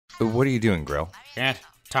What are you doing, Grill? Can't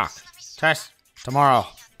talk. Test tomorrow.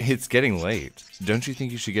 It's getting late. Don't you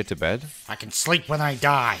think you should get to bed? I can sleep when I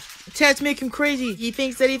die. Tests make him crazy. He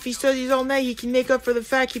thinks that if he studies all night, he can make up for the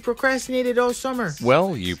fact he procrastinated all summer.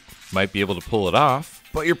 Well, you might be able to pull it off,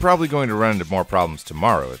 but you're probably going to run into more problems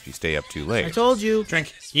tomorrow if you stay up too late. I told you.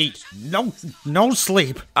 Drink, eat, no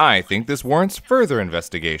sleep. I think this warrants further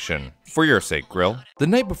investigation. For your sake, Grill, the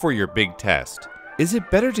night before your big test, is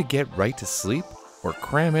it better to get right to sleep or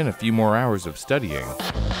cram in a few more hours of studying?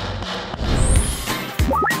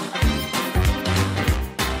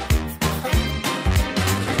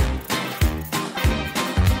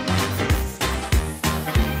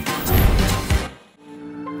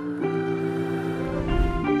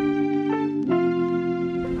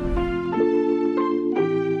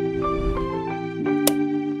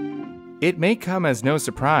 It may come as no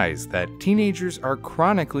surprise that teenagers are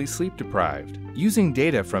chronically sleep deprived. Using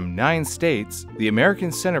data from 9 states, the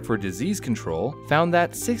American Center for Disease Control found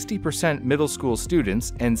that 60% middle school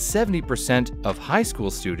students and 70% of high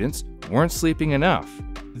school students weren't sleeping enough.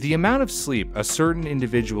 The amount of sleep a certain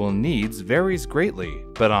individual needs varies greatly,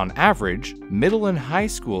 but on average, middle and high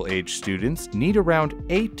school age students need around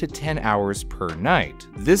 8 to 10 hours per night.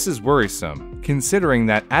 This is worrisome, considering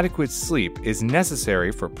that adequate sleep is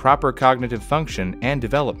necessary for proper cognitive function and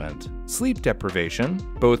development. Sleep deprivation,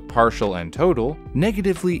 both partial and total,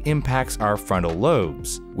 negatively impacts our frontal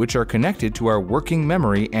lobes, which are connected to our working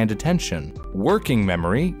memory and attention. Working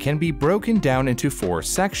memory can be broken down into 4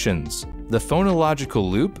 sections: the phonological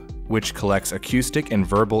loop, which collects acoustic and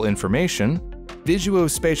verbal information,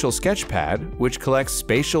 visuospatial sketchpad, which collects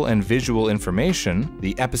spatial and visual information,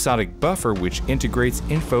 the episodic buffer, which integrates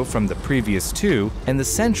info from the previous 2, and the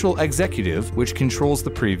central executive, which controls the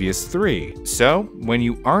previous 3. So, when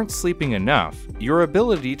you aren't sleeping enough, your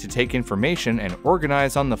ability to take information and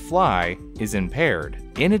organize on the fly is impaired.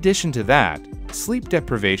 In addition to that, sleep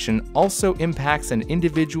deprivation also impacts an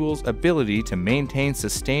individual's ability to maintain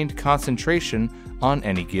sustained concentration on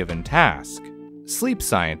any given task. Sleep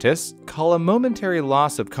scientists call a momentary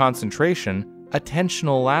loss of concentration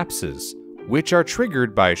attentional lapses, which are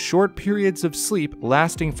triggered by short periods of sleep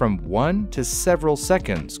lasting from 1 to several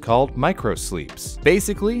seconds, called microsleeps.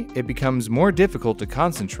 Basically, it becomes more difficult to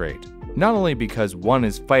concentrate, not only because one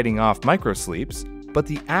is fighting off microsleeps, but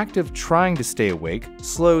the act of trying to stay awake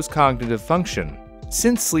slows cognitive function.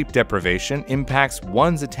 Since sleep deprivation impacts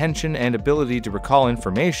one's attention and ability to recall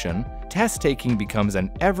information, test-taking becomes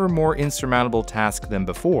an ever more insurmountable task than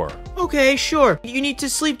before. Okay, sure. You need to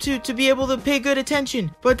sleep to be able to pay good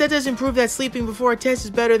attention. But that doesn't prove that sleeping before a test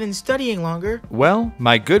is better than studying longer. Well,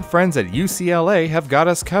 my good friends at UCLA have got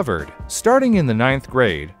us covered. Starting in the 9th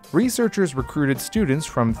grade, researchers recruited students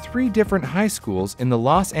from 3 different high schools in the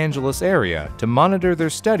Los Angeles area to monitor their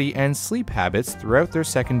study and sleep habits throughout their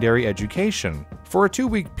secondary education. For a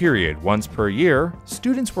 2-week period once per year,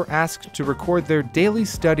 students were asked to record their daily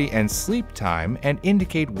study and sleep time and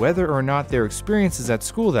indicate whether or not their experiences at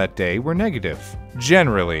school that day were negative.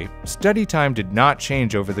 Generally, study time did not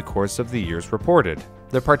change over the course of the years reported.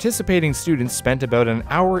 The participating students spent about an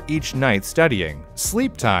hour each night studying.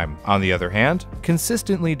 Sleep time, on the other hand,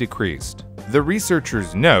 consistently decreased. The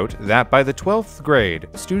researchers note that by the 12th grade,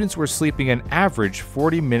 students were sleeping an average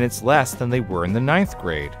 40 minutes less than they were in the 9th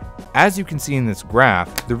grade. As you can see in this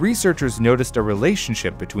graph, the researchers noticed a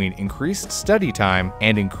relationship between increased study time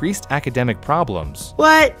and increased academic problems.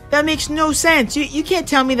 What? That makes no sense. You can't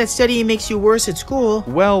tell me that studying makes you worse at school.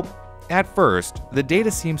 Well, at first, the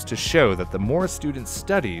data seems to show that the more a student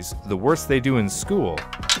studies, the worse they do in school.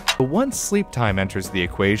 But once sleep time enters the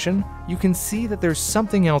equation, you can see that there's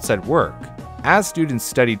something else at work. As students'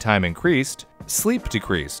 study time increased, sleep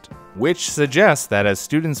decreased, which suggests that as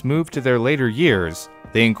students move to their later years,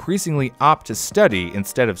 they increasingly opt to study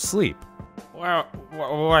instead of sleep. Well,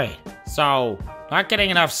 wait. So, not getting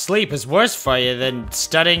enough sleep is worse for you than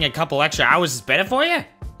studying a couple extra hours is better for you?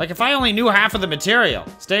 Like, if I only knew half of the material,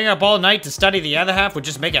 staying up all night to study the other half would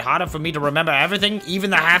just make it harder for me to remember everything, even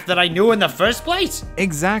the half that I knew in the first place?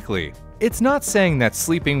 Exactly. It's not saying that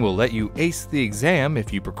sleeping will let you ace the exam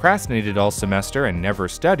if you procrastinated all semester and never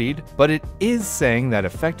studied, but it is saying that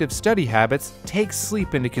effective study habits take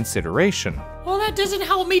sleep into consideration. Well, that doesn't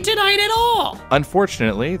help me tonight at all.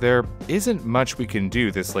 Unfortunately, there isn't much we can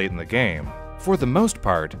do this late in the game. For the most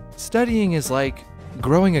part, studying is like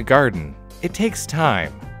growing a garden. It takes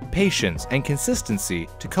time, patience, and consistency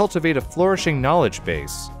to cultivate a flourishing knowledge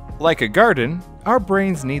base. Like a garden, our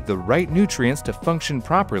brains need the right nutrients to function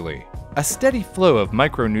properly. A steady flow of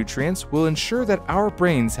micronutrients will ensure that our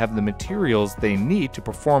brains have the materials they need to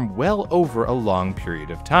perform well over a long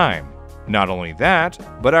period of time. Not only that,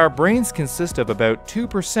 but our brains consist of about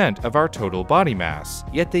 2% of our total body mass,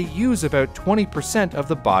 yet they use about 20% of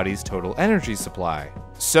the body's total energy supply.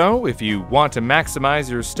 So, if you want to maximize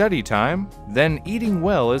your study time, then eating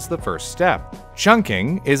well is the first step.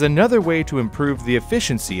 Chunking is another way to improve the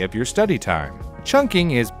efficiency of your study time.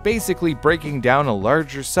 Chunking is basically breaking down a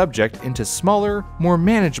larger subject into smaller, more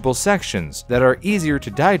manageable sections that are easier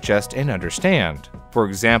to digest and understand. For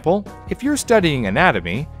example, if you're studying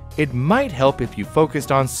anatomy, it might help if you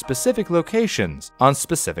focused on specific locations on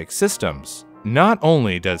specific systems. Not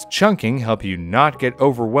only does chunking help you not get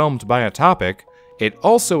overwhelmed by a topic, it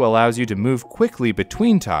also allows you to move quickly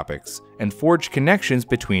between topics and forge connections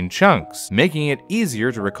between chunks, making it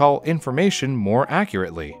easier to recall information more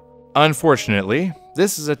accurately. Unfortunately,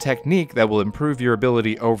 this is a technique that will improve your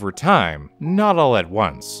ability over time, not all at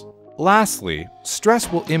once. Lastly,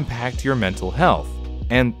 stress will impact your mental health,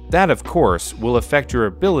 and that, of course, will affect your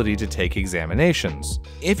ability to take examinations.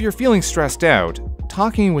 If you're feeling stressed out,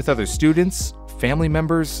 talking with other students, family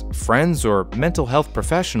members, friends, or mental health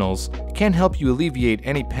professionals can help you alleviate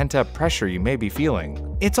any pent-up pressure you may be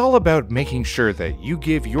feeling. It's all about making sure that you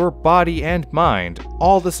give your body and mind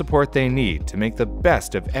all the support they need to make the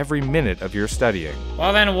best of every minute of your studying.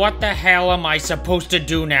 Well then, what the hell am I supposed to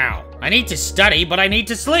do now? I need to study, but I need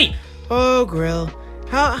to sleep. Oh, Grill.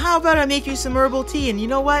 How about I make you some herbal tea, and you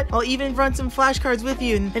know what? I'll even run some flashcards with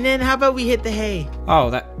you, and then how about we hit the hay? Oh,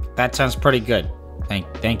 that sounds pretty good.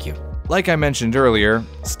 Thank you. Like I mentioned earlier,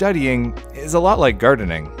 studying is a lot like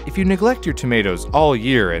gardening. If you neglect your tomatoes all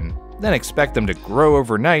year and then expect them to grow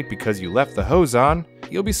overnight because you left the hose on,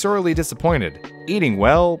 you'll be sorely disappointed. Eating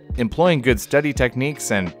well, employing good study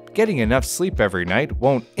techniques, and getting enough sleep every night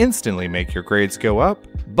won't instantly make your grades go up,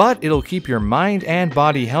 but it'll keep your mind and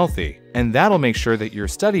body healthy, and that'll make sure that your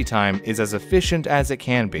study time is as efficient as it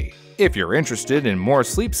can be. If you're interested in more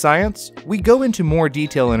sleep science, we go into more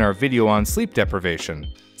detail in our video on sleep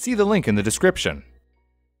deprivation. See the link in the description.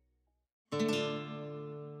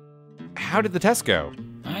 How did the test go?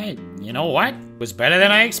 You know what? It was better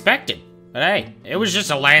than I expected. But hey, it was just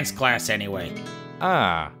a Lance class anyway.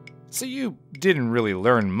 Ah, so you didn't really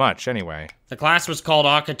learn much anyway. The class was called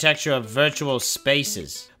Architecture of Virtual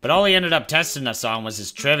Spaces, but all he ended up testing us on was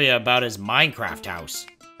his trivia about his Minecraft house.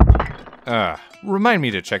 Remind me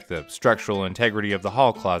to check the structural integrity of the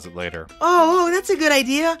hall closet later. Oh, that's a good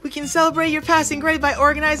idea. We can celebrate your passing grade by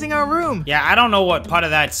organizing our room. Yeah, I don't know what part of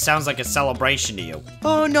that sounds like a celebration to you.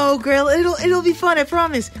 Oh no, Grill, it'll be fun, I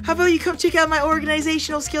promise. How about you come check out my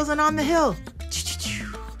organizational skills on the hill?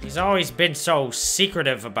 He's always been so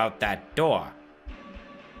secretive about that door.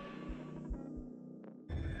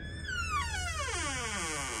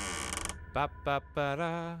 Ba ba ba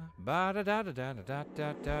da ba da da da da da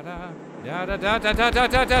da da da da da da da da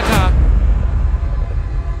da da da.